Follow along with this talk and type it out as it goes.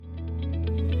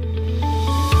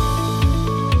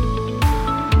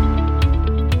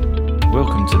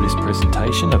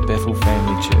presentation of Bethel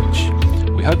Family Church.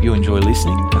 We hope you enjoy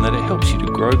listening and that it helps you to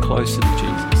grow closer to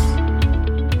Jesus.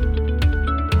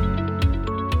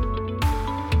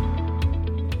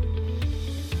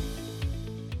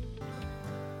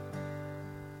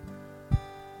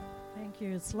 Thank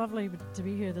you. It's lovely to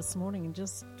be here this morning and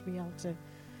just to be able to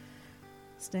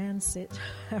stand, sit,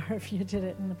 however you did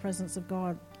it in the presence of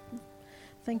God.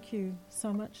 Thank you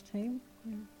so much, team,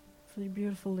 for your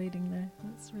beautiful leading there.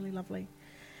 That's really lovely.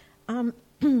 I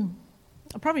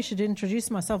probably should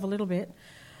introduce myself a little bit.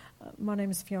 My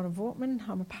name is Fiona Voortman.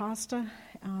 I'm a pastor,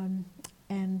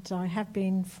 and I have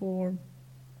been for,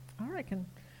 I reckon,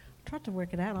 I tried to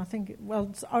work it out. I think,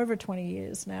 it's over 20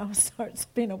 years now, so it's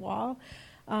been a while.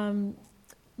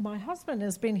 My husband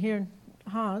has been here,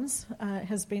 Hans,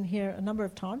 has been here a number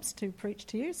of times to preach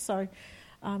to you, so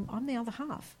I'm the other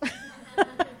half.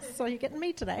 So you're getting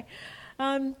me today.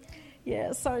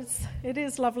 So it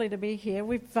is lovely to be here.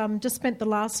 We've just spent the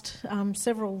last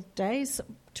several days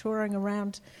touring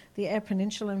around the Eyre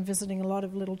Peninsula and visiting a lot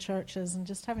of little churches and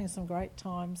just having some great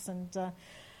times. And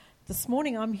this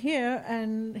morning I'm here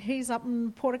and he's up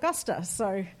in Port Augusta,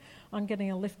 so I'm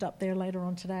getting a lift up there later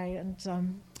on today. And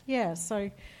so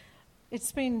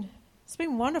it's been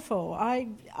wonderful. I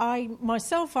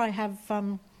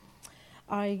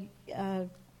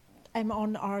am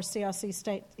on our CRC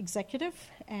State Executive,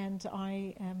 and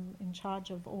I am in charge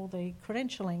of all the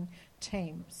credentialing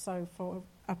team. So for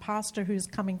a pastor who's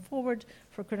coming forward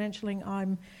for credentialing,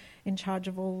 I'm in charge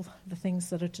of all the things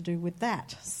that are to do with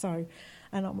that. So,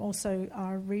 and I'm also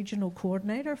our regional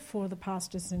coordinator for the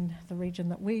pastors in the region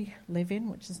that we live in,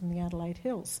 which is in the Adelaide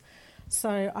Hills.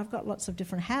 So I've got lots of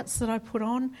different hats that I put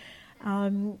on,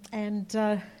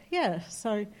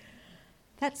 so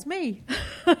that's me.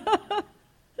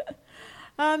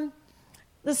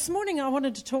 This morning I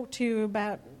wanted to talk to you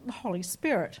about the Holy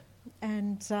Spirit,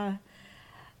 and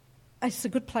it's a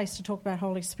good place to talk about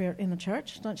Holy Spirit in the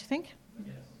church, don't you think?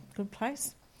 Yes. Good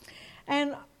place.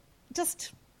 And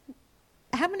just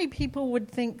how many people would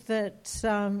think that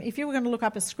if you were going to look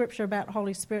up a scripture about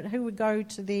Holy Spirit, who would go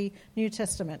to the New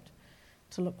Testament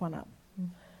to look one up?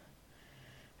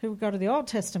 Who would go to the Old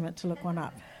Testament to look one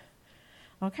up?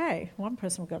 Okay, one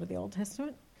person will go to the Old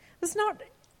Testament. There's not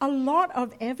a lot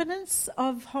of evidence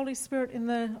of Holy Spirit in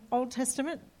the Old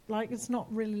Testament. Like, it's not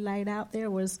really laid out there.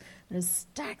 There's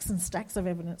stacks and stacks of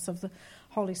evidence of the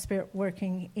Holy Spirit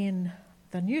working in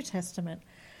the New Testament.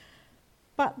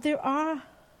 But there are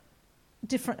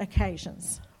different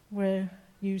occasions where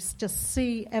you just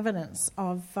see evidence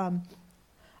of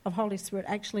Holy Spirit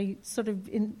actually sort of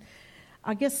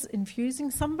infusing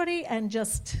somebody and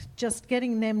just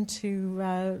getting them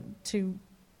to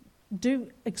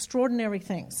do extraordinary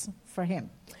things for him.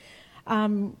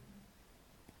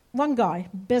 One guy,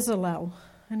 Bezalel.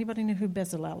 Anybody know who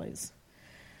Bezalel is?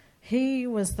 He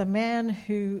was the man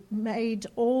who made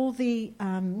all the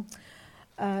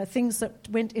things that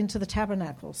went into the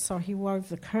tabernacle. So he wove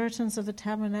the curtains of the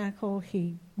tabernacle.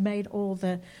 He made all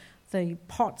the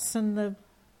pots and the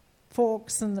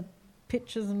forks and the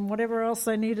pitchers and whatever else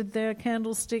they needed there,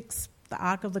 candlesticks, the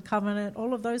Ark of the Covenant,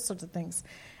 all of those sorts of things.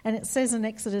 And it says in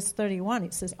Exodus 31,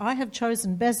 it says, I have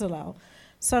chosen Bezalel,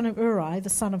 son of Uri, the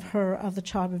son of Hur of the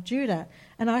tribe of Judah,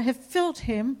 and I have filled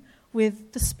him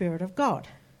with the Spirit of God,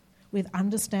 with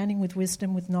understanding, with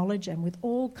wisdom, with knowledge, and with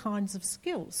all kinds of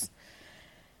skills.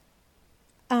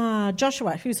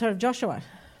 Joshua, who's heard of Joshua?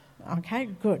 Okay,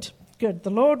 good.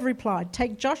 The Lord replied,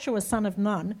 take Joshua, son of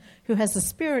Nun, who has the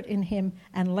Spirit in him,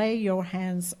 and lay your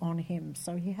hands on him.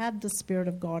 So he had the Spirit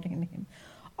of God in him.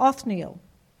 Othniel,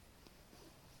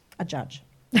 a judge.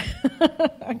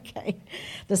 Okay.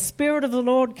 The Spirit of the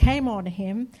Lord came on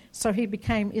him, so he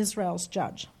became Israel's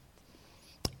judge.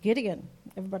 Gideon.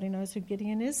 Everybody knows who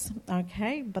Gideon is?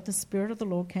 Okay. But the Spirit of the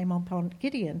Lord came upon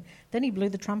Gideon. Then he blew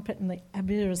the trumpet, and the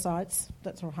Abiezrites,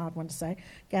 that's a hard one to say,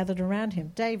 gathered around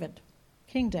him. David.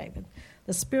 King David,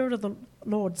 the Spirit of the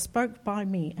Lord spoke by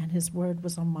me, and his word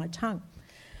was on my tongue.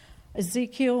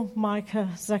 Ezekiel,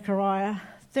 Micah, Zechariah,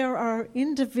 there are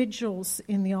individuals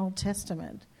in the Old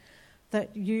Testament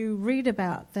that you read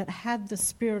about that had the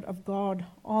Spirit of God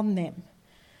on them.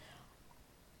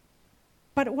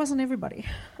 But it wasn't everybody.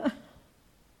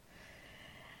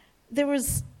 There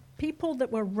was people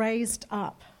that were raised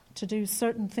up to do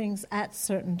certain things at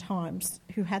certain times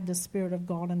who had the Spirit of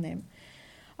God in them.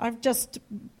 I've just,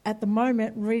 at the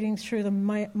moment, reading through the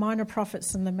minor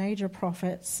prophets and the major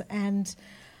prophets, and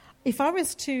if I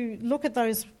was to look at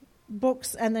those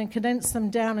books and then condense them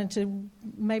down into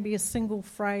maybe a single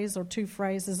phrase or two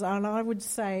phrases, and I would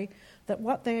say that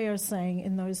what they are saying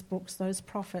in those books, those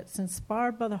prophets,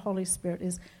 inspired by the Holy Spirit,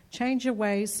 is change your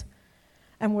ways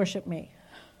and worship me.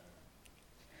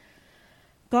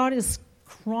 God is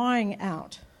crying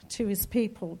out to his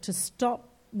people to stop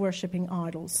worshipping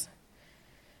idols,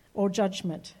 or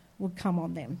judgment would come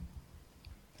on them.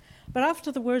 But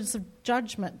after the words of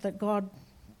judgment that God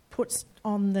puts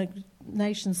on the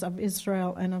nations of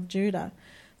Israel and of Judah,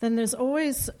 then there's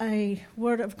always a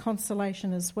word of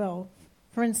consolation as well.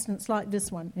 For instance, like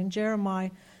this one, in Jeremiah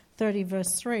 30,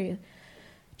 verse 3,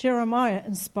 Jeremiah,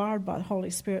 inspired by the Holy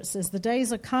Spirit, says, "The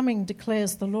days are coming,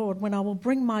 declares the Lord, when I will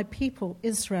bring my people,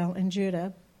 Israel and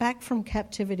Judah, back from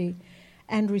captivity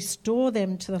and restore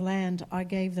them to the land I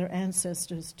gave their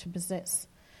ancestors to possess."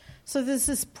 So there's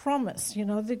this promise,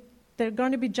 there's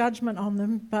going to be judgment on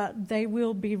them, but they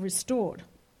will be restored.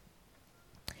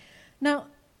 Now,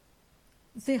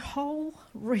 the whole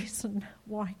reason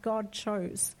why God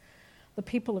chose the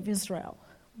people of Israel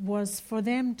was for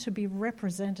them to be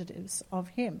representatives of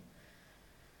him.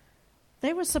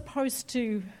 They were supposed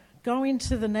to go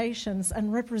into the nations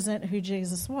and represent who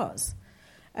Jesus was.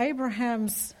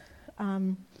 Abraham's,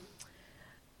 the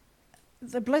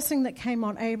blessing that came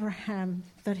on Abraham,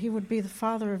 that he would be the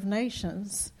father of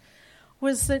nations,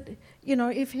 was that,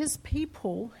 if his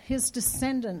people, his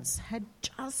descendants, had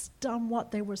just done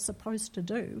what they were supposed to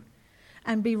do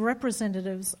and be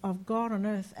representatives of God on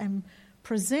earth and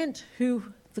present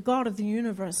who the God of the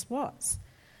universe was,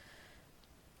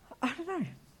 I don't know,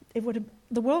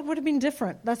 the world would have been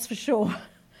different, that's for sure.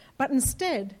 But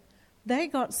instead, they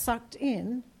got sucked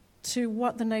in to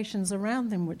what the nations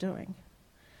around them were doing.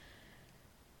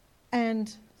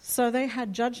 And so they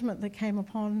had judgment that came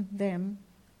upon them,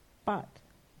 but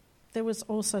there was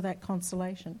also that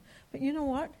consolation. But you know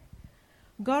what?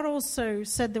 God also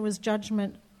said there was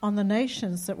judgment on the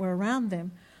nations that were around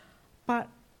them, but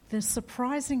the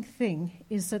surprising thing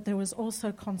is that there was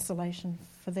also consolation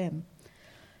for them.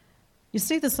 You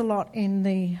see this a lot in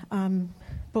the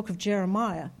book of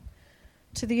Jeremiah.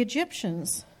 To the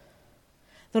Egyptians,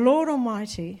 the Lord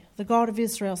Almighty, the God of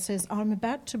Israel, says, "I'm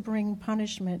about to bring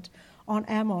punishment on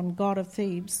Ammon, god of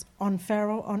Thebes, on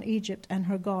Pharaoh, on Egypt and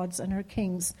her gods and her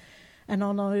kings, and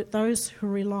on those who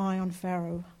rely on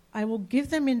Pharaoh. I will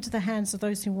give them into the hands of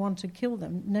those who want to kill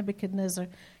them, Nebuchadnezzar,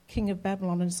 king of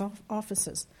Babylon, and his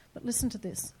officers." But listen to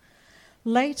this.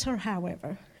 "Later,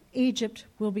 however, Egypt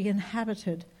will be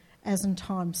inhabited as in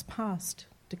times past,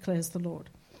 declares the Lord.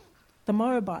 The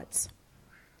Moabites,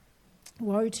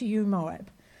 woe to you,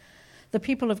 Moab. The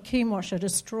people of Chemosh are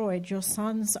destroyed. Your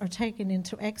sons are taken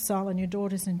into exile and your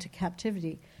daughters into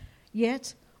captivity.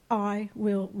 Yet I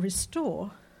will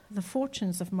restore the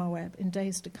fortunes of Moab in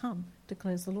days to come,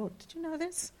 declares the Lord." Did you know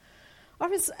this? I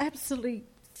was absolutely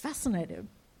fascinated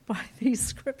by these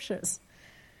scriptures.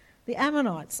 "The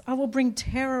Ammonites, I will bring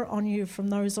terror on you from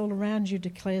those all around you,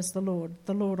 declares the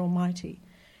Lord Almighty.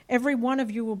 Every one of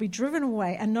you will be driven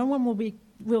away, and no one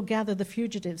will gather the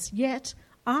fugitives. Yet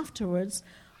afterwards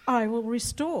I will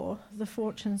restore the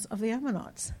fortunes of the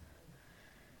Ammonites.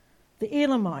 The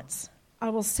Elamites, I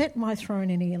will set my throne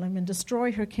in Elam and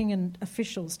destroy her king and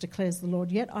officials, declares the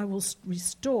Lord. Yet I will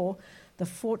restore the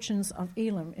fortunes of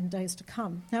Elam in days to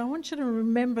come." Now I want you to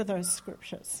remember those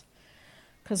scriptures,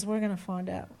 because we're going to find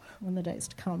out when the days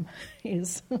to come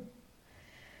is. When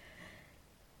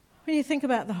you think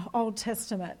about the Old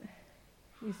Testament,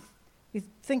 you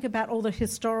think about all the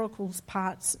historical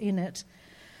parts in it,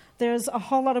 there's a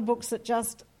whole lot of books that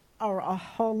just are a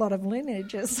whole lot of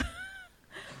lineages.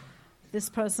 This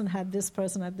person had this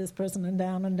person, had this person, and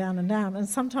down and down and down. And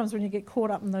sometimes when you get caught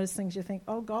up in those things, you think,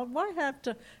 oh God, why have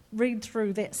to read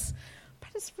through this? But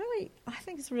I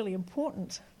think it's really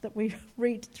important that we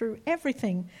read through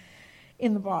everything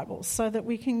in the Bible so that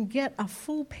we can get a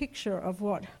full picture of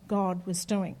what God was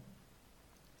doing.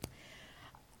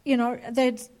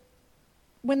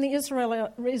 When the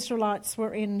Israelites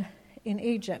were in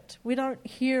Egypt, we don't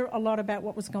hear a lot about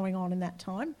what was going on in that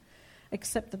time,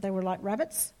 except that they were like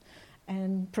rabbits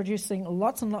and producing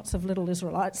lots and lots of little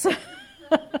Israelites.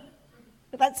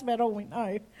 That's about all we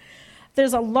know.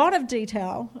 There's a lot of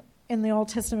detail in the Old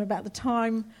Testament about the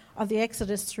time of the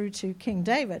Exodus through to King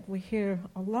David. We hear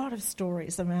a lot of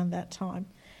stories around that time.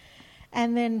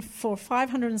 And then for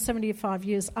 575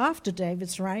 years after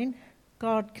David's reign,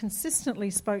 God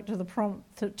consistently spoke through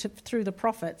the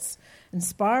prophets,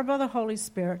 inspired by the Holy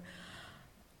Spirit,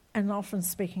 and often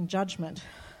speaking judgment,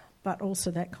 but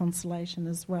also that consolation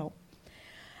as well.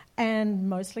 And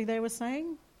mostly they were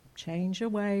saying, change your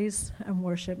ways and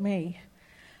worship me.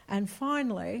 And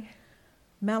finally,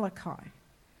 Malachi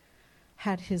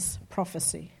had his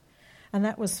prophecy, and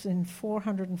that was in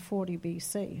 440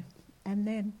 BC. And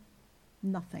then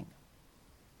nothing.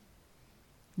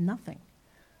 Nothing.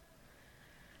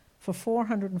 For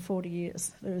 440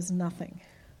 years, there is nothing.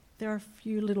 There are a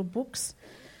few little books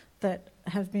that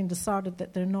have been decided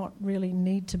that they're not really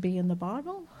need to be in the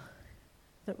Bible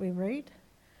that we read.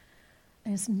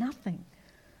 There's nothing.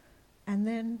 And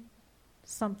then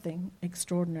something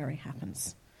extraordinary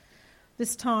happens.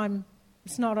 This time,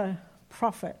 it's not a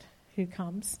prophet who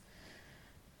comes,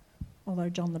 although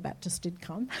John the Baptist did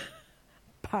come,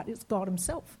 but it's God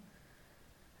himself.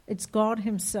 It's God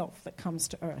himself that comes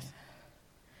to earth.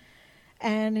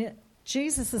 And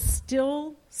Jesus is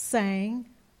still saying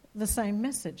the same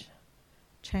message.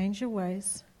 Change your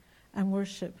ways and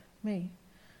worship me.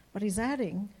 But he's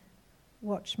adding,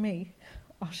 watch me,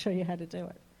 I'll show you how to do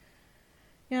it.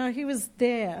 You know, he was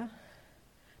there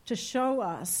to show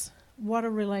us what a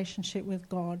relationship with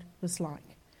God was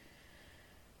like.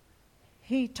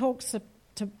 He talks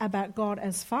about God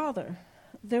as Father.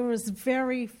 There was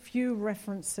very few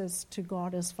references to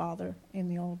God as Father in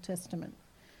the Old Testament.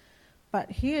 But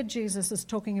here Jesus is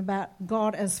talking about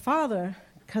God as Father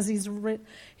because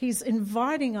he's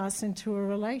inviting us into a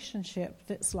relationship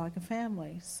that's like a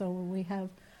family. So we have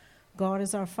God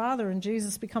as our Father, and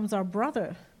Jesus becomes our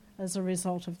brother as a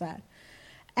result of that.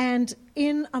 And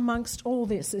in amongst all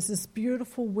this is this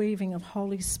beautiful weaving of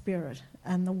Holy Spirit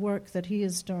and the work that he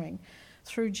is doing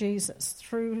through Jesus,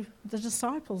 through the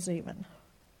disciples even.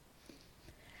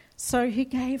 So he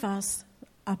gave us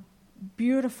a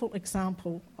beautiful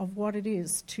example of what it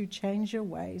is to change your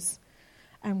ways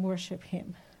and worship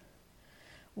him.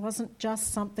 It wasn't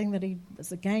just something that he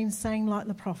was again saying like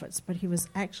the prophets, but he was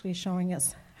actually showing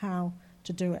us how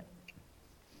to do it.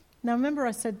 Now remember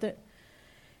I said that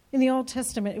in the Old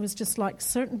Testament it was just like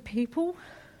certain people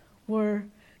were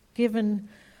given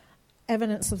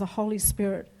evidence of the Holy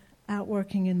Spirit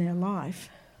outworking in their life.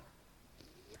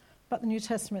 But the New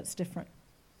Testament's different,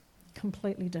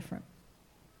 completely different.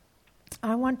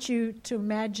 I want you to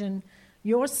imagine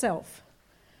yourself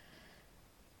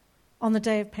on the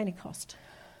day of Pentecost.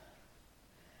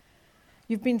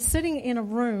 You've been sitting in a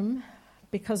room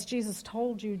because Jesus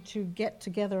told you to get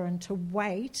together and to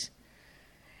wait.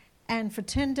 And for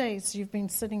 10 days you've been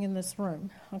sitting in this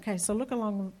room. Okay, so look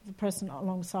along the person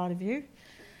alongside of you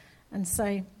and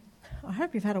say, I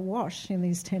hope you've had a wash in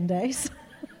these 10 days.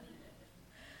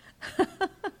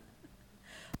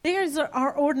 These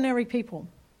are ordinary people.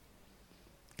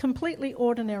 Completely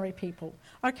ordinary people.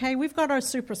 Okay, we've got our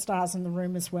superstars in the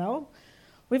room as well.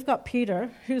 We've got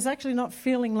Peter, who's actually not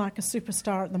feeling like a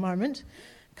superstar at the moment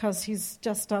because he's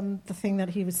just done the thing that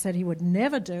he said he would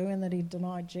never do and that he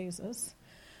denied Jesus.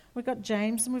 We've got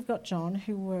James and we've got John,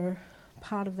 who were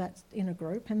part of that inner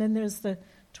group. And then there's the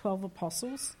 12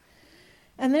 apostles.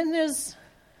 And then there's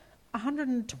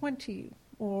 120,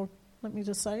 or let me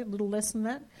just say, a little less than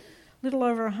that, a little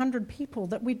over 100 people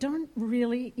that we don't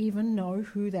really even know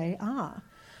who they are.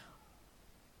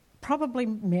 Probably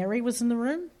Mary was in the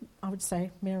room. I would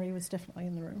say Mary was definitely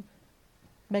in the room.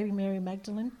 Maybe Mary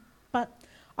Magdalene. But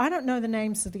I don't know the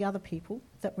names of the other people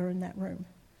that were in that room.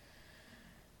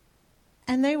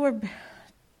 And they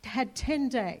had 10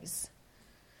 days.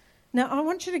 Now, I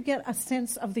want you to get a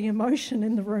sense of the emotion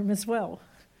in the room as well.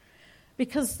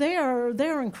 Because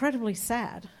they're incredibly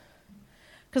sad.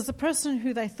 Because the person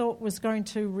who they thought was going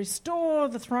to restore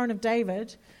the throne of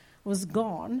David was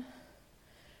gone.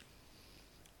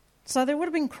 So they would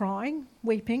have been crying,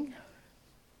 weeping.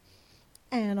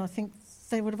 And I think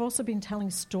they would have also been telling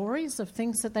stories of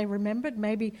things that they remembered.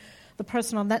 Maybe the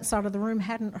person on that side of the room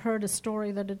hadn't heard a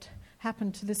story that had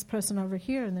happened to this person over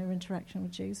here in their interaction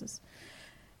with Jesus.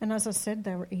 And as I said,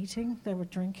 they were eating, they were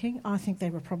drinking. I think they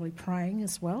were probably praying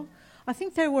as well. I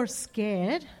think they were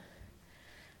scared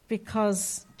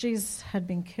because Jesus had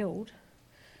been killed.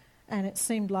 And it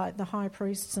seemed like the high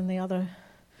priests and the other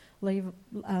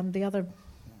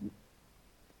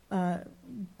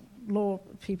law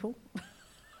people,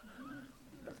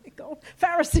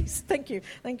 Pharisees, thank you,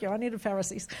 I needed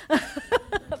Pharisees.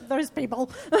 Those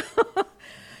people,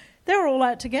 they were all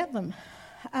out to get them.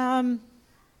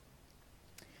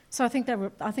 So I think they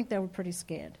were pretty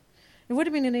scared. It would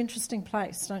have been an interesting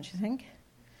place, don't you think?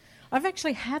 I've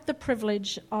actually had the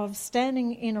privilege of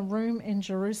standing in a room in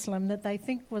Jerusalem that they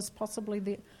think was possibly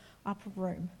the upper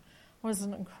room. It was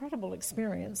an incredible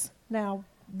experience. Now,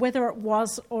 whether it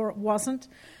was or it wasn't,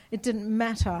 it didn't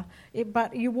matter.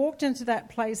 But you walked into that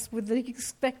place with the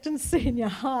expectancy in your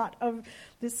heart of,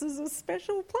 this is a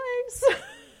special place.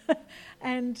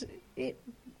 And it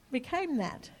became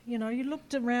that. You know, you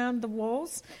looked around the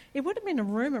walls. It would have been a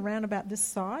room around about this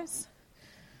size.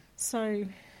 So,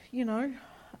 you know,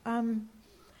 and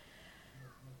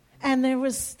there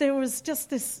was just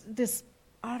this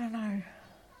I don't know.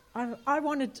 I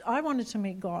wanted to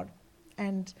meet God.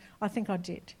 and I think I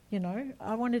did,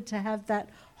 I wanted to have that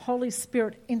Holy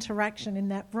Spirit interaction in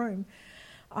that room.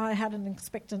 I had an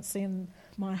expectancy in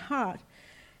my heart.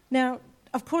 Now,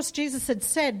 of course, Jesus had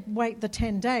said, wait the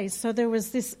 10 days, so there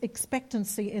was this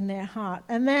expectancy in their heart.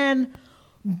 And then,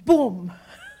 boom,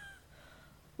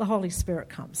 the Holy Spirit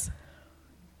comes.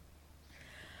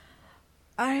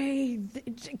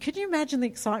 Could you imagine the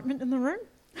excitement in the room?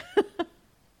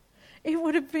 It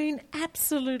would have been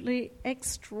absolutely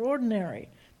extraordinary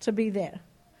to be there.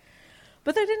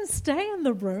 But they didn't stay in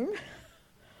the room.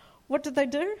 What did they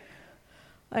do?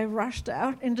 They rushed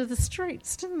out into the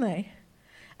streets, didn't they?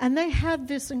 And they had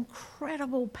this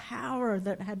incredible power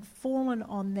that had fallen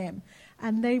on them,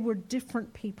 and they were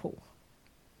different people.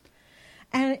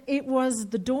 And it was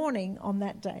the dawning on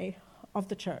that day of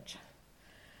the church.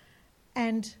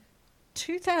 And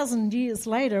 2,000 years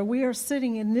later, we are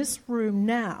sitting in this room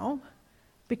now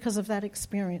because of that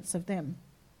experience of them.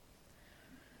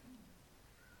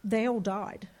 They all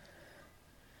died.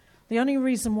 The only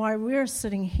reason why we're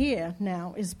sitting here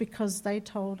now is because they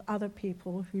told other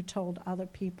people who told other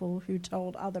people who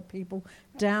told other people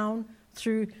down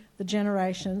through the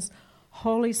generations,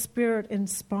 Holy Spirit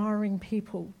inspiring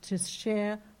people to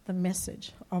share the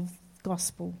message of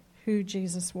gospel, who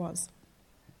Jesus was.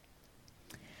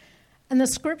 And the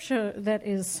scripture that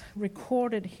is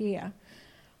recorded here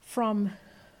from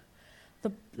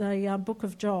the book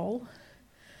of Joel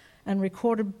and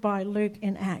recorded by Luke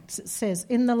in Acts, it says,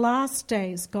 in the last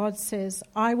days, God says,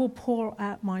 I will pour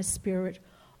out my Spirit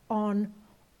on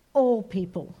all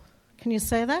people. Can you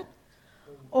say that?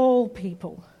 All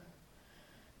people.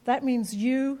 That means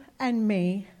you and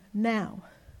me now.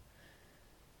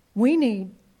 We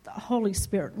need the Holy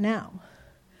Spirit now,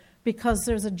 because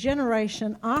there's a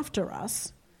generation after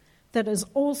us that has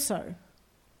also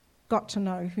got to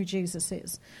know who Jesus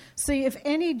is. See, if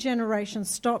any generation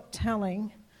stopped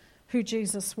telling who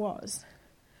Jesus was,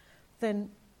 then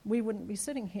we wouldn't be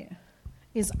sitting here.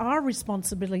 It's our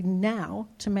responsibility now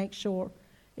to make sure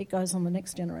it goes on the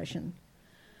next generation.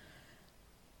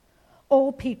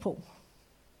 All people.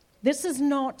 This is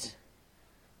not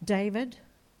David,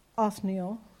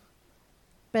 Othniel,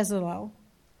 Bezalel,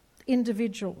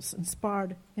 individuals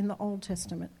inspired in the Old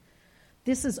Testament.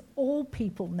 This is all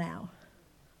people now,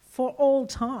 for all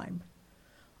time,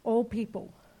 all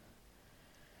people.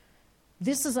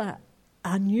 This is a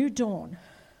new dawn.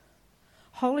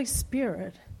 Holy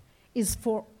Spirit is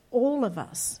for all of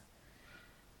us,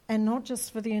 and not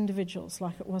just for the individuals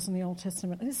like it was in the Old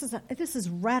Testament. This is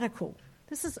radical.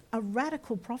 This is a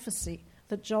radical prophecy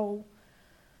that Joel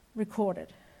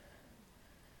recorded.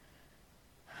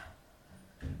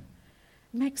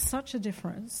 It makes such a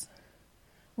difference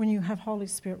when you have Holy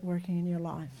Spirit working in your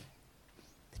life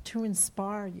to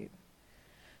inspire you,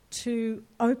 to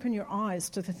open your eyes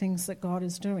to the things that God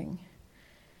is doing.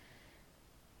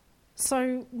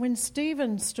 So when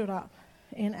Stephen stood up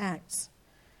in Acts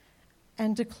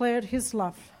and declared his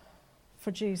love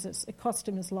for Jesus, it cost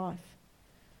him his life,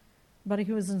 but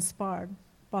he was inspired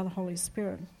by the Holy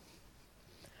Spirit.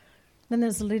 Then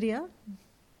there's Lydia,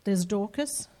 there's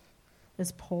Dorcas,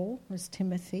 there's Paul, there's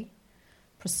Timothy,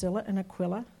 Priscilla and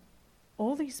Aquila,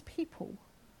 all these people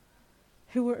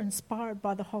who were inspired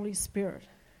by the Holy Spirit,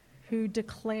 who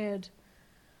declared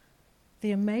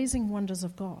the amazing wonders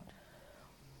of God.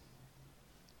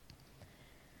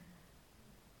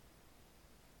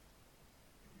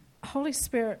 Holy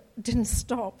Spirit didn't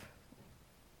stop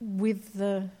with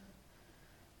the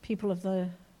people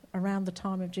around the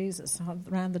time of Jesus,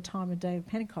 around the time of the day of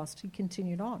Pentecost. He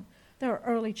continued on. There are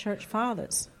early church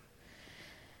fathers.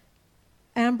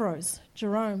 Ambrose,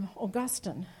 Jerome,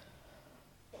 Augustine.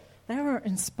 They were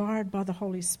inspired by the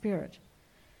Holy Spirit.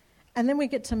 And then we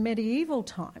get to medieval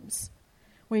times,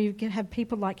 where you have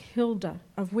people like Hilda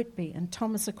of Whitby and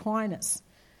Thomas Aquinas.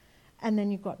 And then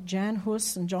you've got Jan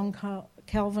Hus and John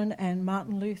Calvin and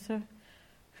Martin Luther,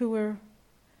 who were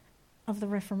of the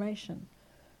Reformation.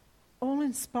 All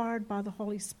inspired by the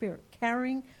Holy Spirit,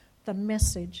 carrying the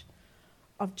message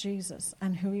of Jesus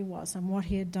and who he was and what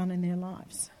he had done in their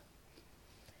lives.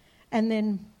 And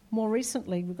then more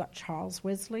recently, we've got Charles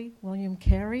Wesley, William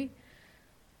Carey,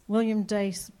 William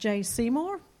J.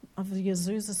 Seymour of the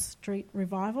Azusa Street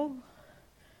Revival,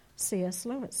 C.S.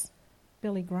 Lewis,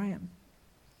 Billy Graham,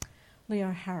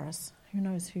 Leo Harris. Who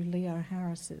knows who Leo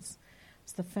Harris is?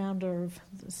 He's the founder of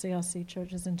the CRC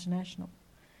Churches International.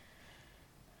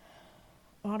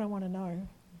 What I want to know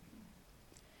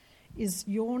is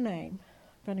your name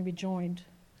going to be joined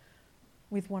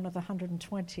with one of the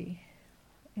 120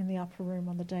 in the upper room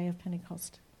on the day of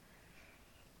Pentecost?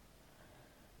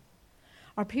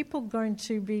 Are people going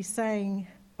to be saying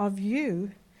of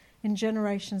you in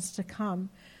generations to come,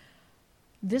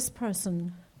 this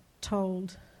person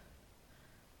told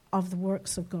of the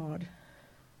works of God.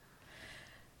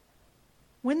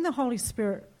 When the Holy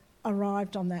Spirit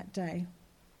arrived on that day,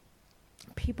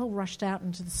 people rushed out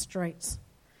into the streets.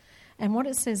 And what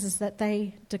it says is that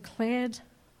they declared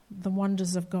the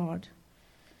wonders of God.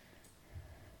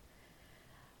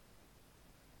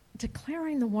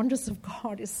 Declaring the wonders of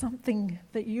God is something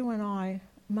that you and I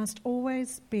must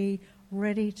always be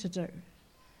ready to do.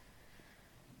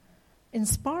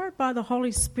 Inspired by the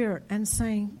Holy Spirit and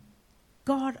saying,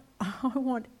 God, I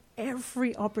want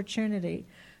every opportunity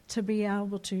to be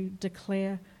able to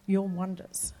declare your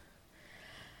wonders.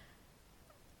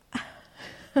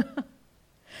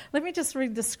 Let me just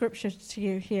read the scripture to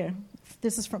you here.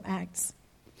 This is from Acts.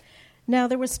 Now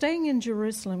there were staying in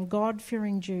Jerusalem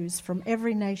God-fearing Jews from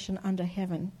every nation under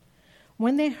heaven.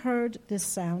 When they heard this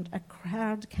sound, a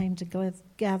crowd came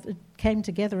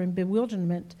together in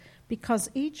bewilderment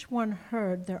because each one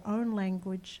heard their own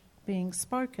language being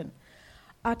spoken.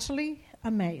 Utterly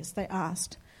amazed, they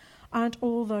asked, "Aren't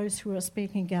all those who are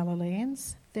speaking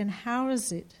Galileans? Then how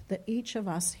is it that each of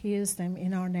us hears them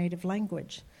in our native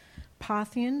language?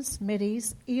 Parthians,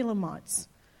 Medes, Elamites."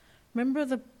 Remember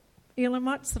the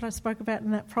Elamites that I spoke about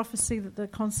in that prophecy that the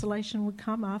consolation would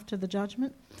come after the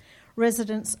judgment?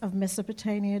 Residents of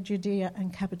Mesopotamia, Judea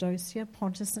and Cappadocia,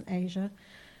 Pontus and Asia,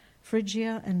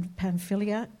 Phrygia and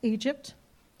Pamphylia, Egypt.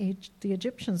 The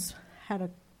Egyptians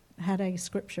had a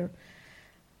scripture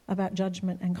about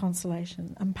judgment and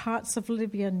consolation. And parts of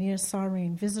Libya near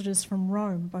Cyrene, visitors from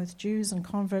Rome, both Jews and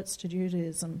converts to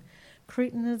Judaism,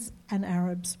 Cretans and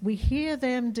Arabs. We hear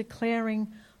them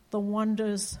declaring the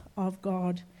wonders of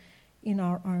God in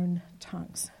our own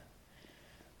tongues.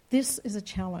 This is a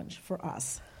challenge for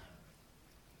us,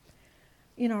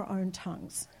 in our own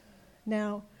tongues.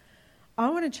 Now, I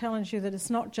want to challenge you that it's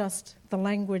not just the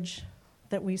language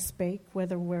that we speak,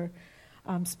 whether we're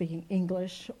speaking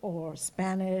English or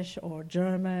Spanish or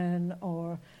German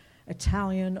or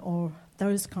Italian or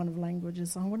those kind of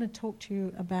languages. I want to talk to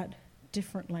you about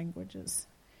different languages,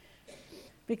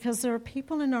 because there are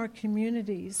people in our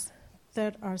communities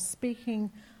that are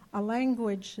speaking a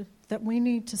language that we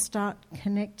need to start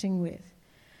connecting with.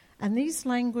 And these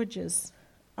languages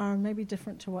are maybe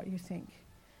different to what you think.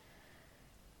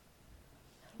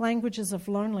 Languages of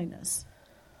loneliness,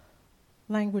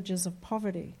 languages of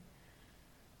poverty,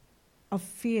 of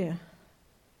fear,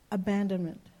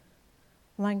 abandonment,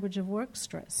 language of work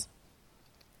stress,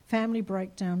 family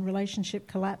breakdown, relationship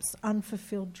collapse,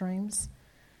 unfulfilled dreams,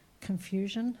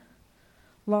 confusion,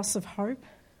 loss of hope,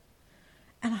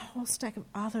 and a whole stack of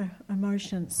other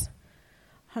emotions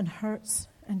and hurts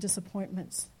and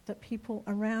disappointments that people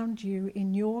around you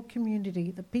in your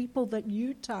community, the people that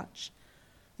you touch,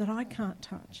 that I can't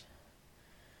touch,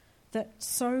 that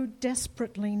so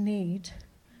desperately need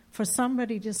for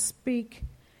somebody to speak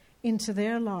into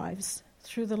their lives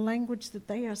through the language that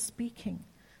they are speaking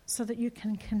so that you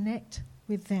can connect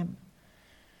with them.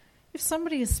 If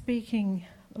somebody is speaking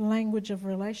the language of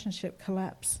relationship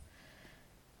collapse,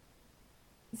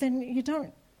 then you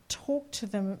don't talk to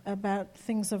them about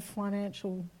things of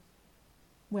financial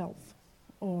wealth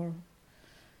or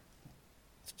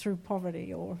through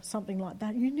poverty or something like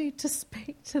that. You need to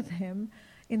speak to them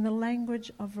in the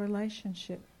language of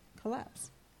relationship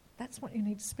collapse. That's what you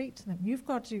need to speak to them. You've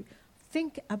got to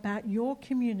think about your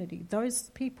community, those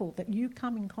people that you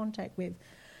come in contact with.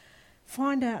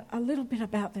 Find out a little bit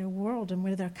about their world and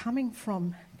where they're coming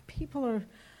from. People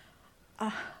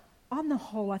are, on the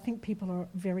whole, I think people are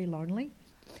very lonely,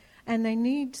 and they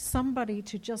need somebody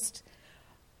to just,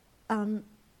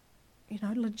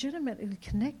 legitimately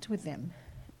connect with them.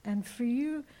 And for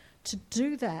you to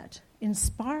do that,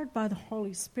 inspired by the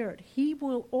Holy Spirit, He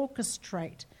will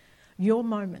orchestrate your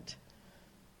moment.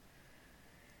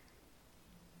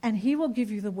 And He will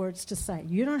give you the words to say.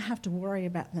 You don't have to worry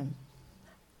about them.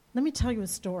 Let me tell you a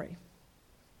story.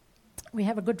 We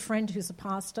have a good friend who's a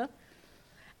pastor,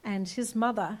 and his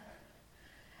mother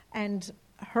and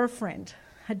her friend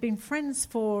had been friends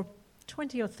for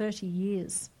 20 or 30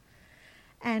 years.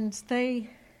 And they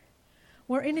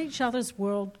were in each other's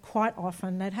world quite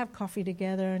often. They'd have coffee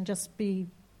together and just be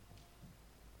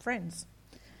friends.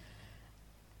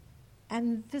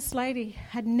 And this lady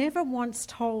had never once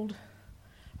told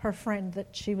her friend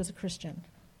that she was a Christian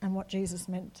and what Jesus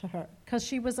meant to her, because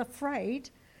she was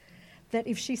afraid that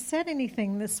if she said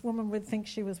anything, this woman would think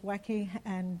she was wacky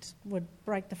and would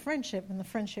break the friendship, and the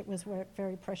friendship was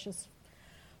very precious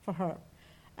for her.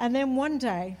 And then one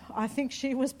day, I think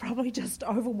she was probably just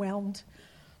overwhelmed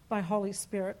by Holy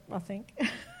Spirit, I think.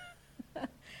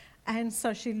 And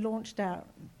so she launched out.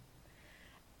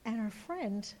 And her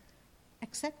friend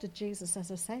accepted Jesus as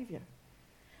her saviour.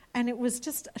 And it was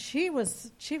just, she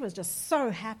was just so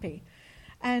happy.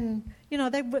 And,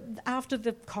 they were, after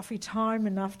the coffee time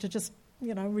and after just,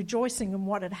 rejoicing in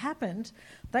what had happened,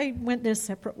 they went their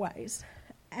separate ways.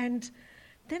 And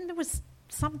then there was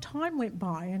some time went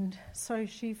by, and so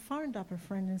she phoned up her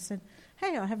friend and said,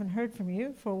 "Hey, I haven't heard from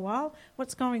you for a while.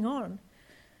 What's going on?"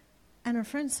 And her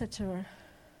friend said to her,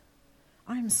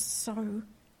 "I'm so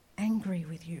angry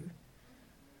with you.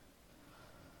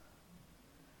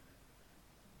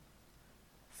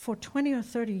 For 20 or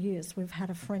 30 years we've had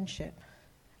a friendship,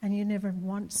 and you never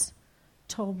once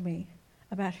told me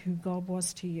about who God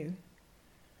was to you.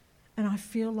 And I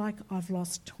feel like I've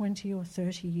lost 20 or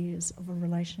 30 years of a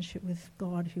relationship with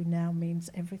God who now means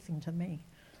everything to me."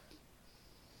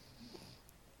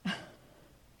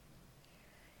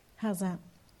 How's that?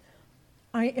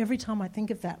 Every time I think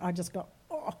of that, I just go,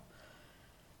 oh.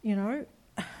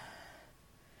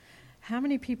 How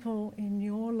many people in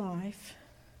your life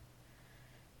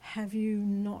have you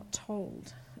not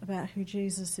told about who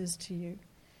Jesus is to you?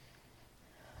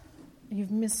 You've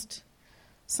missed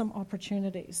some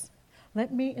opportunities.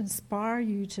 Let me inspire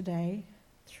you today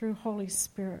through Holy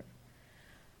Spirit.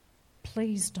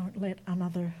 Please don't let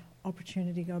another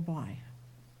opportunity go by.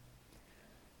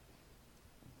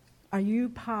 Are you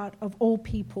part of all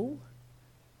people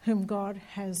whom God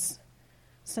has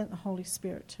sent the Holy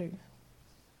Spirit to?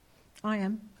 I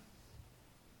am.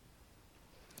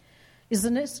 Is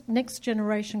the next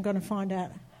generation going to find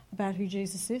out about who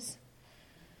Jesus is?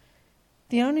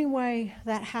 The only way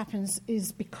that happens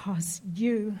is because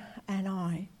you and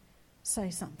I say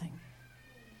something.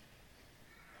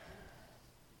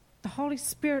 The Holy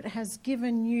Spirit has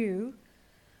given you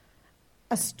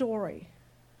a story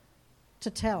to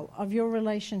tell of your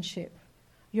relationship,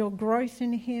 your growth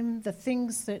in Him, the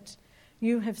things that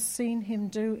you have seen Him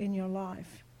do in your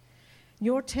life.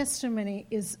 Your testimony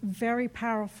is very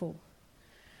powerful,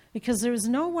 because there is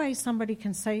no way somebody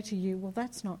can say to you, "Well,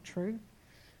 that's not true."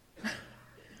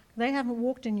 They haven't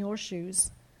walked in your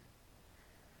shoes.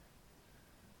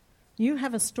 You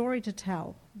have a story to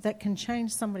tell that can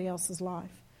change somebody else's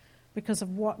life because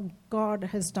of what God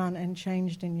has done and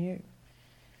changed in you.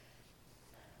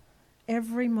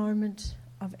 Every moment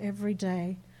of every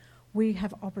day, we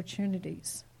have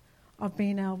opportunities of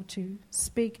being able to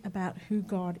speak about who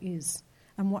God is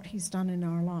and what He's done in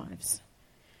our lives,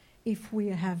 if we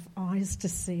have eyes to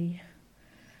see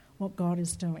what God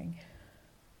is doing.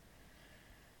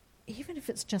 Even if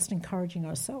it's just encouraging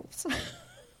ourselves.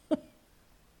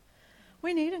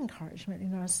 We need encouragement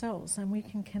in ourselves, and we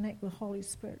can connect with Holy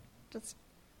Spirit. Just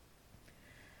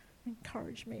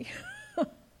encourage me.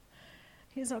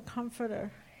 He's our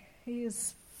comforter. He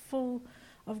is full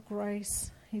of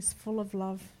grace. He's full of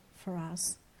love for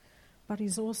us. But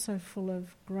He's also full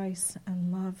of grace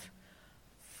and love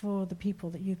for the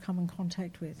people that you come in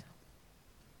contact with.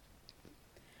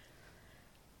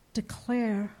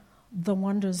 Declare the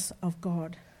wonders of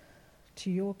God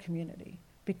to your community,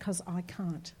 because I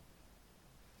can't.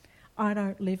 I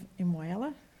don't live in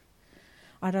Whyalla.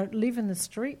 I don't live in the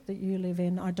street that you live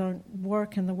in. I don't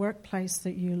work in the workplace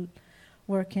that you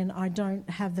work in. I don't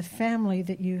have the family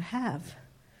that you have.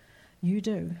 You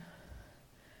do.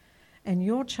 And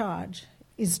your charge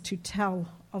is to tell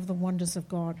of the wonders of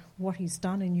God, what He's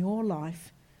done in your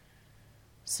life,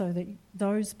 so that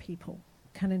those people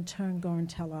can in turn go and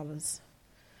tell others.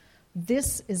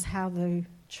 This is how the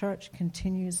church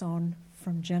continues on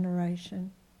from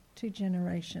generation to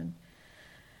generation.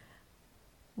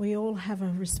 We all have a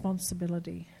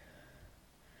responsibility.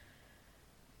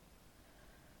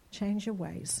 Change your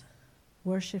ways.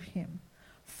 Worship Him.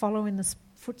 Follow in the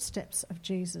footsteps of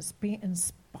Jesus. Be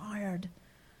inspired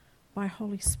by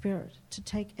Holy Spirit to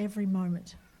take every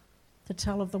moment to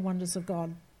tell of the wonders of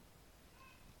God.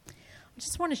 I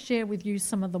just want to share with you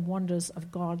some of the wonders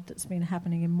of God that's been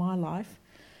happening in my life.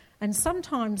 And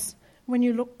sometimes when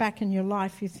you look back in your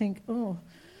life, you think, oh,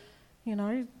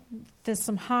 there's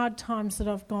some hard times that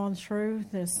I've gone through.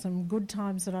 There's some good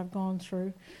times that I've gone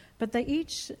through. But they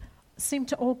each seem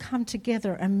to all come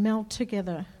together and meld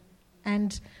together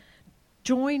and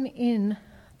join in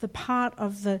the part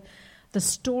of the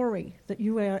story that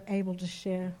you are able to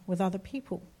share with other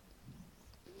people.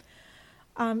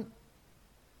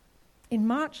 In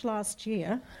March last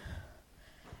year,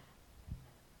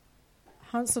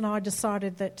 Hans and I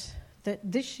decided that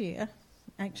this year,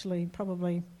 actually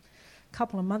probably a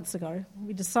couple of months ago,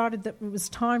 we decided that it was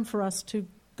time for us to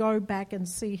go back and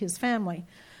see his family.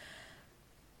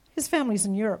 His family's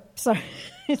in Europe, so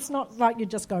it's not like you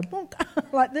just go bonk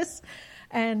like this.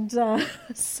 And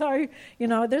so,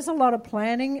 there's a lot of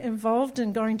planning involved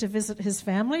in going to visit his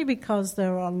family because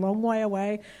they're a long way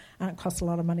away and it costs a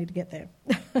lot of money to get there.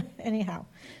 Anyhow,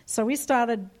 so we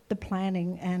started the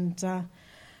planning, and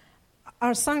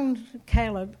our son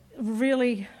Caleb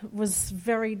really was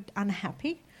very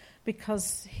unhappy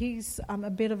because he's a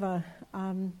bit of a,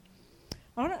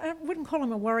 I wouldn't call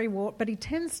him a worrywart, but he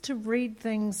tends to read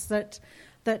things that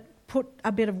put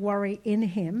a bit of worry in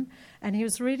him. And he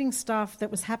was reading stuff that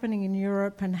was happening in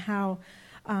Europe and how,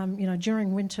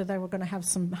 during winter they were going to have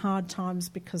some hard times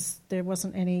because there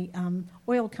wasn't any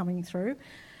oil coming through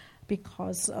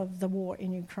because of the war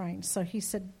in Ukraine. So he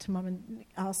said to Mum and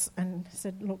us and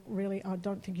said, look, really, I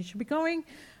don't think you should be going.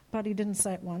 But he didn't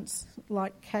say it once,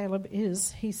 like Caleb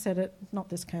is. He said it, not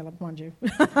this Caleb, mind you.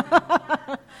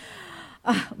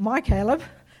 My Caleb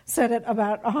said it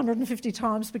about 150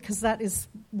 times because that is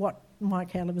what my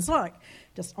Caleb is like,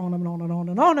 just on and on and on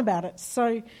and on about it.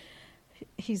 So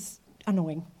he's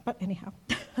annoying, but anyhow.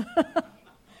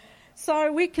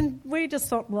 So we just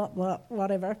thought,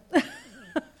 whatever.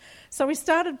 So we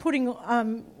started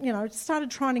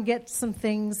started trying to get some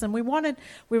things, and we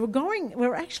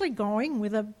were actually going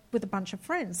with a bunch of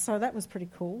friends, so that was pretty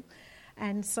cool.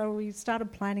 And so we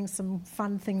started planning some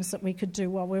fun things that we could do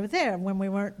while we were there when we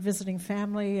weren't visiting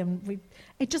family, and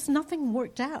nothing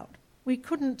worked out. We've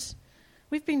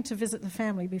been to visit the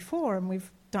family before, and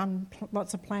we've done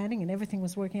lots of planning, and everything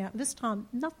was working out. This time,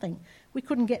 nothing. We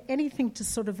couldn't get anything to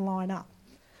sort of line up.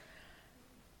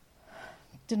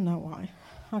 Didn't know why.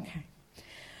 Okay.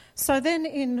 So then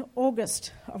in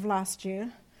August of last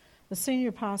year, the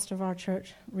senior pastor of our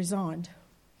church resigned.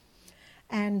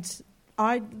 And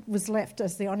I was left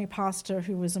as the only pastor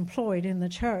who was employed in the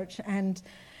church. And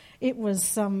it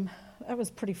was that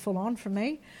was pretty full on for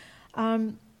me.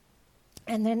 And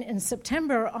then in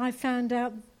September, I found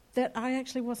out that I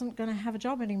actually wasn't going to have a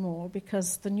job anymore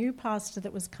because the new pastor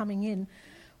that was coming in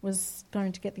was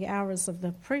going to get the hours of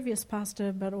the previous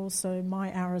pastor, but also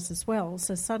my hours as well.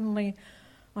 So suddenly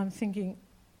I'm thinking,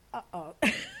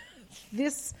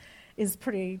 this is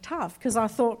pretty tough, because I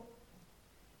thought,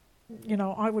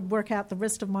 I would work out the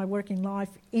rest of my working life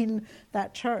in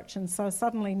that church. And so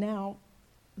suddenly now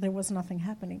there was nothing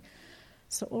happening.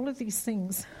 So all of these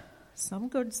things, some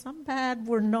good, some bad,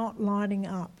 were not lining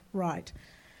up right.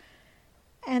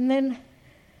 And then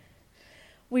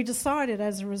we decided,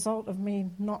 as a result of me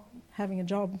not having a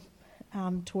job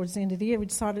towards the end of the year, we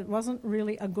decided it wasn't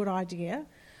really a good idea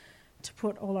to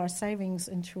put all our savings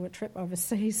into a trip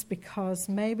overseas, because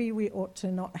maybe we ought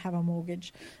to not have a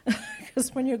mortgage.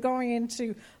 Because when you're going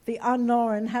into the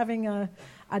unknown, having a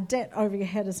debt over your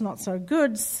head is not so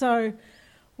good. So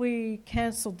we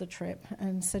cancelled the trip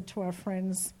and said to our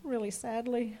friends, really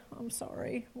sadly, I'm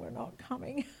sorry, we're not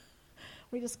coming.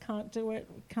 We just can't do it.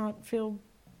 We can't feel,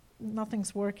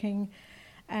 nothing's working.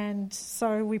 And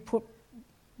so we put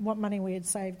what money we had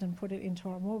saved and put it into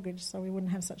our mortgage so we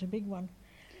wouldn't have such a big one.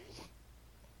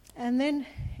 And then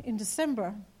in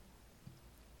December,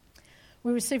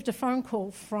 we received a phone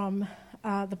call from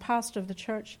the pastor of the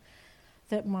church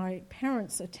that my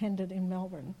parents attended in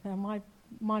Melbourne. Now,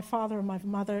 my father and my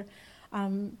mother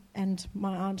and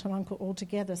my aunt and uncle all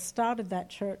together started that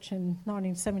church in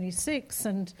 1976,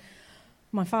 and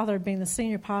my father had been the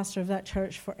senior pastor of that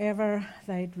church forever.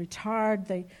 They'd retired.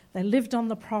 They lived on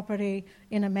the property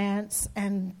in a manse,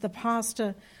 and the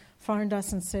pastor phoned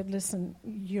us and said, listen,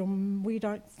 we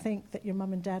don't think that your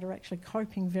mum and dad are actually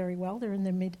coping very well. They're in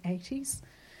their mid-80s.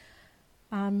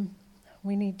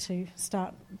 We need to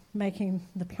start making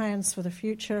the plans for the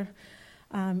future,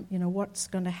 what's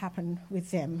going to happen with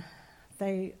them.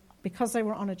 Because they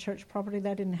were on a church property,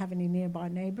 they didn't have any nearby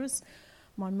neighbours.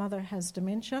 My mother has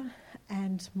dementia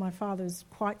and my father's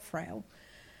quite frail.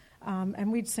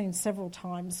 And we'd seen several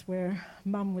times where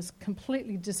Mum was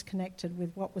completely disconnected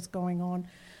with what was going on.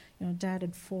 Dad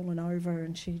had fallen over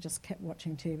and she just kept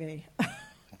watching TV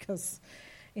because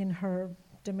in her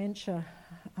dementia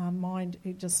mind,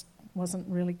 it just wasn't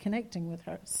really connecting with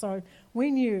her. So we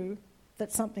knew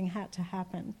that something had to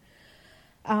happen.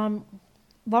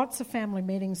 Lots of family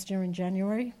meetings during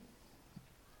January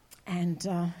and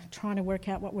trying to work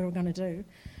out what we were going to do.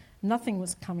 Nothing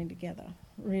was coming together,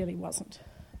 really wasn't.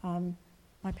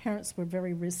 My parents were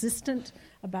very resistant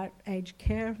about aged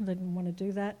care. They didn't want to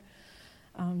do that.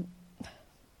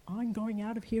 I'm going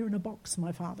out of here in a box,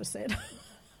 my father said.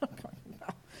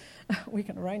 We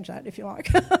can arrange that if you like.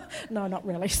 No, not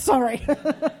really. Sorry.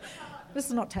 This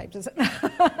is not taped, is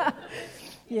it?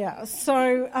 Yeah,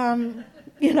 so,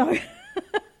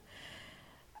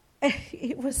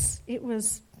 it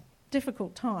was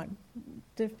difficult time.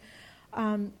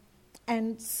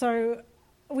 And so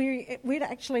we'd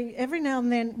actually, every now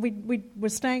and then, we were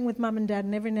staying with Mum and Dad,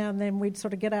 and every now and then we'd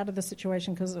sort of get out of the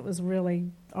situation because it was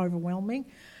really overwhelming.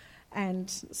 And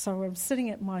so I was sitting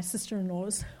at my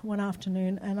sister-in-law's one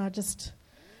afternoon, and I just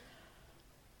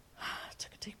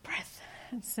took a deep breath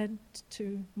and said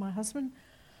to my husband,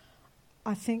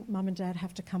 I think Mum and Dad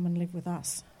have to come and live with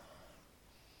us.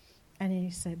 And he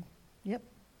said, yep.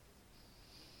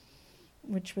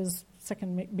 Which was the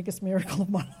second biggest miracle of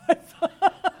my life.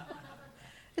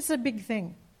 It's a big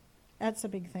thing. That's a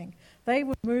big thing. They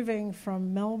were moving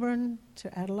from Melbourne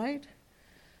to Adelaide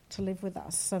to live with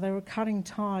us. So they were cutting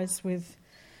ties with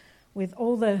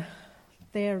all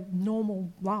their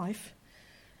normal life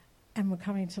and were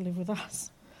coming to live with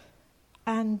us.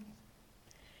 And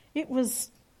it was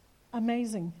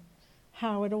amazing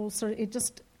how it all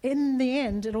in the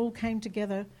end, it all came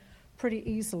together pretty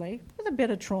easily, with a bit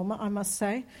of trauma, I must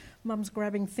say. Mum's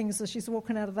grabbing things as she's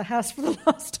walking out of the house for the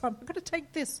last time. I've got to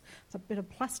take this. It's a bit of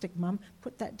plastic, Mum.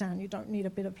 Put that down. You don't need a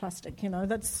bit of plastic.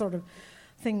 That sort of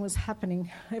thing was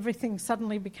happening. Everything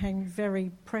suddenly became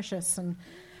very precious, and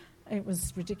it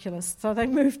was ridiculous. So they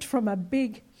moved from a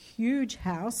big, huge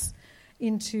house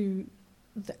into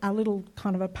a little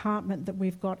kind of apartment that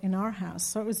we've got in our house.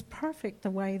 So it was perfect the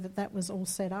way that was all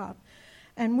set up.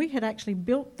 And we had actually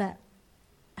built that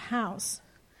house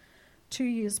 2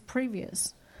 years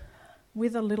previous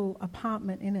with a little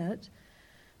apartment in it,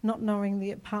 not knowing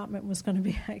the apartment was going to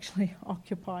be actually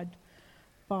occupied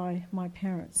by my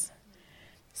parents.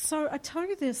 So I tell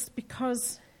you this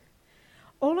because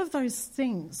all of those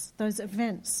things, those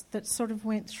events that sort of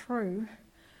went through,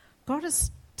 got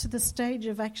us to the stage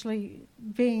of actually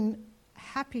being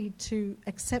happy to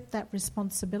accept that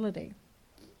responsibility.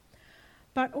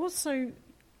 But also,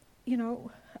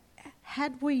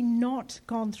 had we not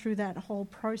gone through that whole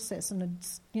process and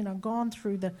had, gone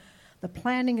through the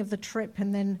planning of the trip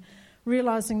and then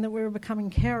realising that we were becoming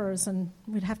carers and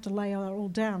we'd have to lay it all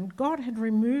down, God had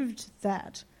removed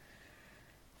that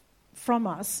from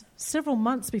us several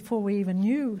months before we even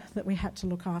knew that we had to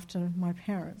look after my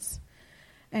parents.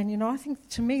 And, I think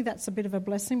to me that's a bit of a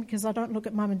blessing, because I don't look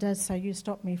at Mum and Dad and say, you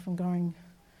stopped me from going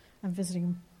and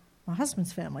visiting my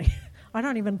husband's family. I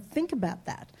don't even think about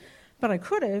that. But I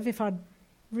could have if I'd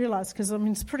realised, because,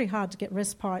 it's pretty hard to get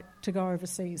respite to go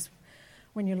overseas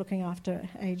when you're looking after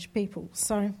aged people.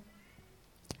 So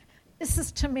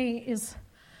this to me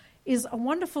is a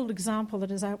wonderful example that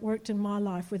has outworked in my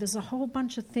life, where there's a whole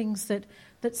bunch of things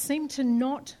that seem to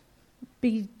not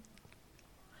be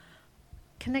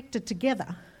connected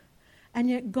together, and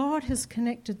yet God has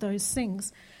connected those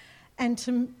things. And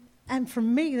for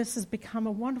me, this has become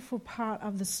a wonderful part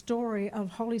of the story of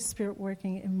Holy Spirit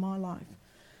working in my life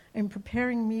and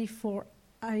preparing me for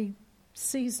a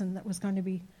season that was going to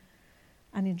be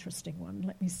an interesting one,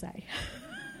 let me say.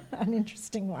 An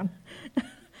interesting one.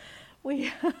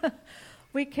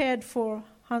 We cared for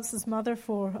Hans's mother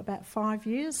for about 5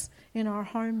 years in our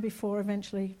home before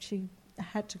eventually she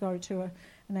had to go to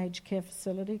an aged care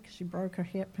facility because she broke her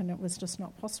hip and it was just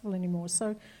not possible anymore.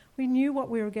 So we knew what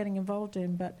we were getting involved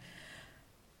in, but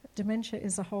dementia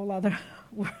is a whole other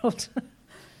world.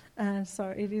 And so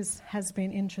it has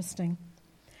been interesting.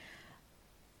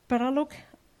 But I look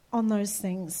on those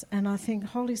things and I think,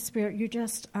 Holy Spirit, you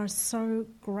just are so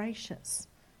gracious,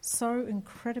 so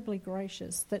incredibly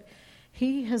gracious, that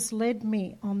He has led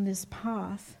me on this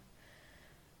path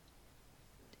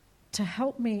to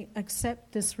help me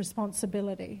accept this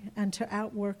responsibility and to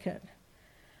outwork it.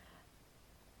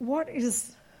 What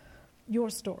is your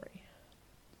story?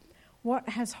 What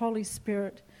has Holy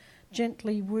Spirit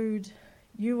gently wooed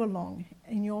you along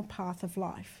in your path of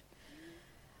life?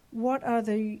 What are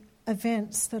the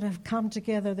events that have come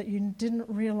together that you didn't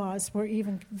realize were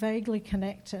even vaguely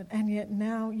connected, and yet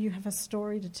now you have a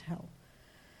story to tell,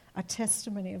 a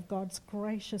testimony of God's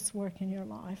gracious work in your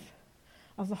life,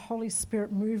 of the Holy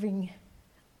Spirit moving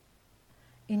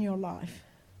in your life,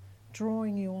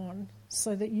 drawing you on,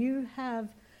 so that you have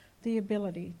the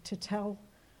ability to tell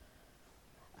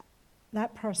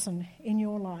that person in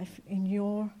your life, in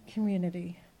your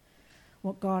community,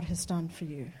 what God has done for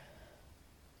you.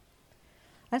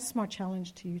 That's my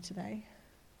challenge to you today.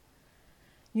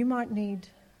 You might need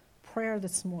prayer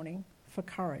this morning for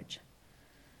courage.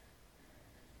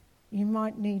 You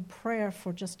might need prayer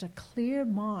for just a clear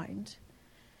mind,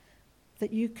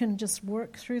 that you can just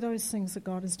work through those things that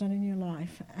God has done in your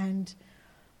life and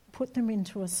put them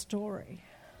into a story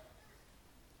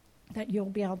that you'll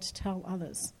be able to tell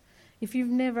others. If you've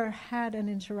never had an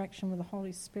interaction with the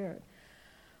Holy Spirit,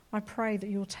 I pray that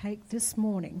you'll take this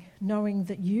morning knowing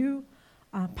that you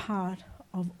are part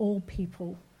of all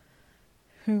people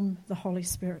whom the Holy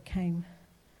Spirit came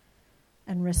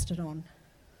and rested on.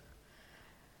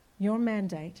 Your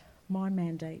mandate, my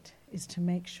mandate, is to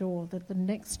make sure that the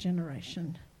next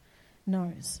generation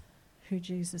knows who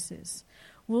Jesus is.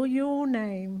 Will your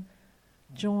name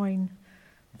join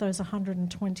those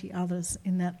 120 others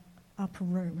in that upper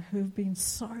room who have been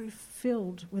so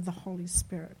filled with the Holy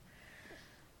Spirit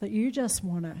that you just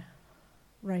want to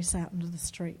race out into the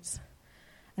streets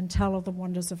and tell of the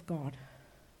wonders of God?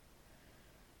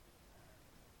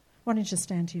 Why don't you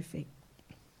stand to your feet?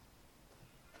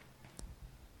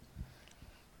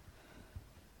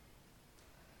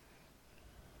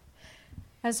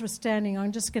 As we're standing,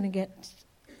 I'm just going to get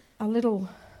a little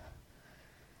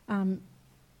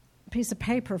piece of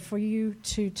paper for you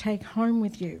to take home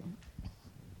with you.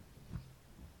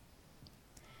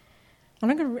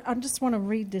 And I just want to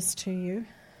read this to you.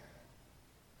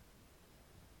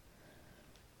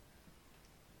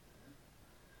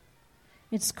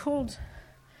 It's called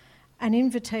An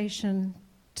Invitation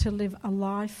to Live a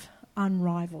Life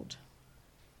Unrivaled.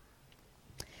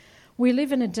 We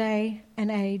live in a day and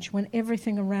age when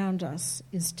everything around us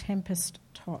is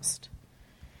tempest-tossed.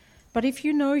 But if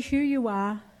you know who you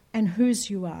are and whose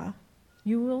you are,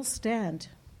 you will stand.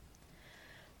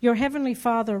 Your Heavenly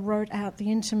Father wrote out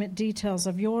the intimate details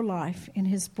of your life in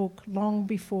his book long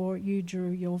before you drew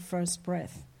your first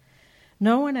breath.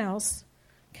 No one else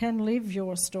can live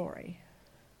your story.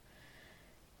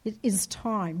 It is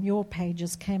time your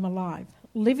pages came alive.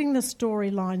 Living the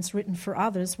storylines written for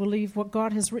others will leave what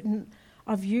God has written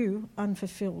of you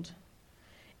unfulfilled.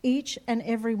 Each and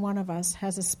every one of us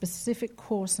has a specific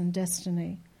course and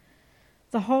destiny.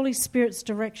 The Holy Spirit's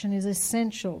direction is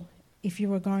essential if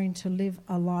you are going to live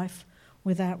a life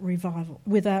without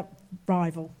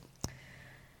rival.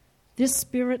 This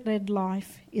Spirit-led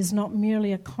life is not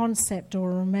merely a concept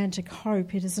or a romantic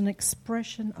hope. It is an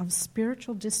expression of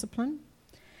spiritual discipline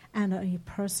and a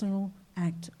personal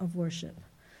act of worship.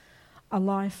 A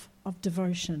life of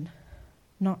devotion,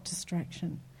 not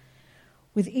distraction.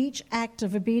 With each act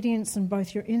of obedience in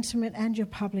both your intimate and your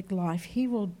public life, he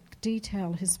will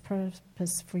detail his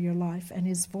purpose for your life, and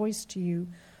his voice to you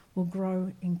will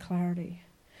grow in clarity.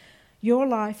 Your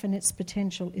life and its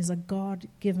potential is a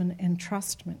God-given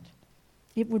entrustment.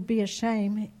 It would be a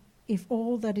shame if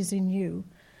all that is in you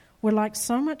were like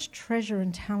so much treasure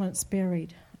and talents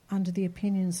buried under the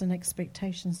opinions and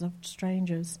expectations of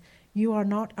strangers. You are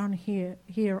not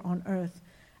here on earth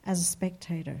as a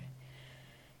spectator.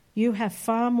 You have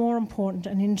far more important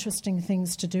and interesting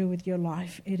things to do with your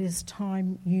life. It is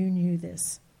time you knew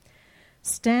this.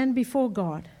 Stand before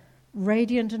God,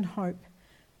 radiant in hope,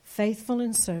 faithful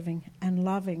in serving, and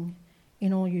loving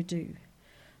in all you do.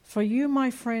 For you, my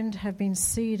friend, have been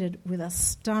seeded with a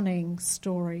stunning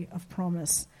story of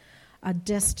promise, a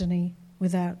destiny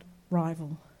without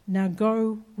rival. Now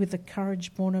go with the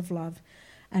courage born of love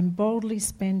and boldly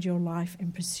spend your life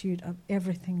in pursuit of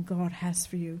everything God has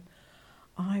for you.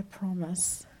 I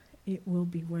promise it will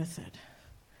be worth it.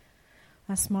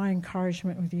 That's my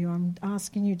encouragement with you. I'm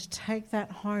asking you to take that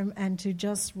home and to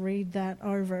just read that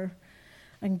over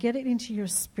and get it into your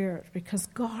spirit, because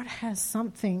God has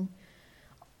something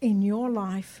in your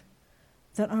life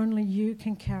that only you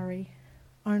can carry,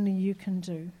 only you can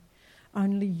do,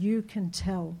 only you can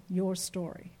tell your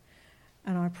story.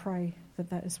 And I pray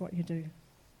that that is what you do.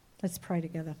 Let's pray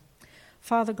together.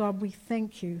 Father God, we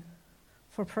thank you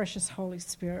for precious Holy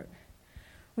Spirit.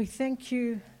 We thank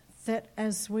you that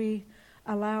as we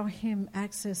allow him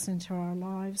access into our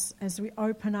lives, as we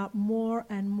open up more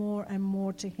and more and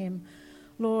more to him,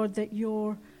 Lord, that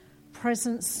your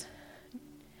presence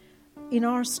in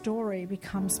our story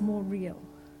becomes more real.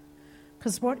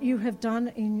 Because what you have done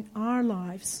in our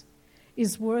lives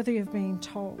is worthy of being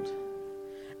told.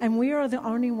 And we are the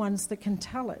only ones that can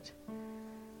tell it.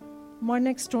 My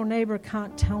next door neighbor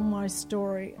can't tell my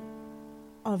story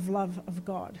of love of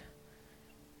God.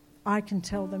 I can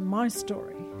tell them my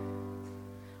story.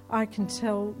 I can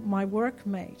tell my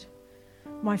workmate,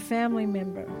 my family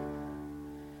member.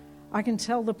 I can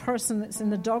tell the person that's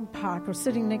in the dog park or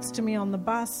sitting next to me on the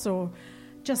bus or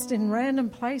just in random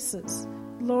places.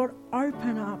 Lord,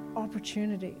 open up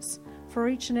opportunities for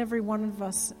each and every one of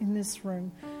us in this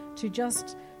room to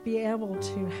just be able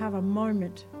to have a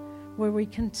moment where we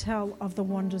can tell of the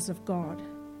wonders of God.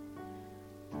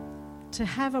 To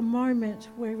have a moment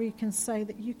where we can say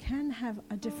that you can have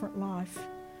a different life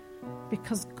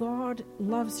because God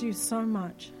loves you so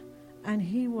much and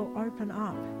he will open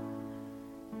up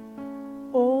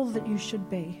all that you should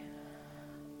be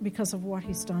because of what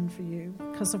he's done for you,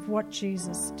 because of what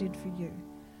Jesus did for you.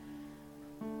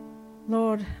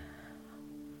 Lord,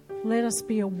 Let us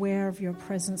be aware of your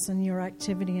presence and your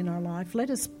activity in our life.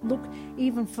 Let us look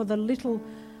even for the little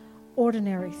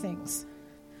ordinary things.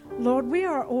 Lord, we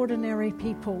are ordinary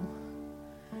people,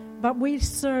 but we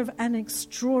serve an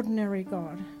extraordinary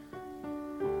God.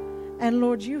 And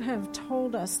Lord, you have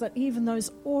told us that even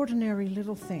those ordinary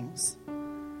little things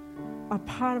are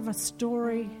part of a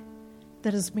story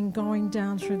that has been going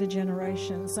down through the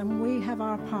generations, and we have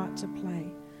our part to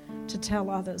play to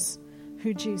tell others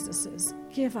who Jesus is.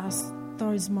 Give us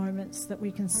those moments that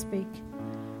we can speak,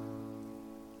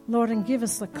 Lord, and give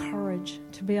us the courage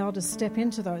to be able to step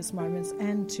into those moments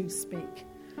and to speak.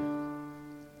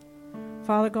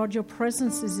 Father God, your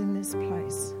presence is in this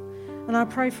place. And I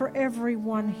pray for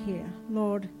everyone here,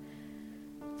 Lord,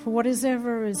 for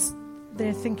whatever is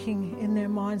they're thinking in their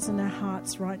minds and their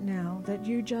hearts right now, that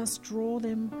you just draw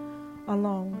them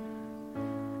along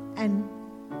and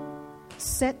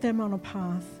set them on a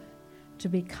path to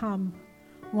become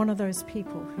one of those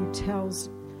people who tells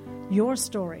your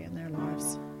story in their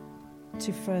lives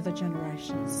to further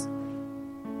generations.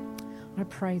 I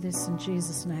pray this in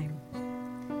Jesus' name.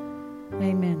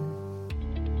 Amen.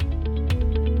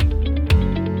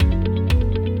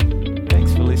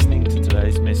 Thanks for listening to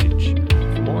today's message.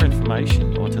 For more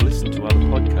information or to listen to other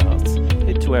podcasts,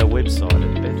 head to our website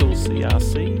at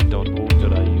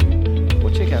bethelcrc.org.au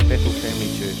or check out Bethel Family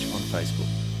Church on Facebook.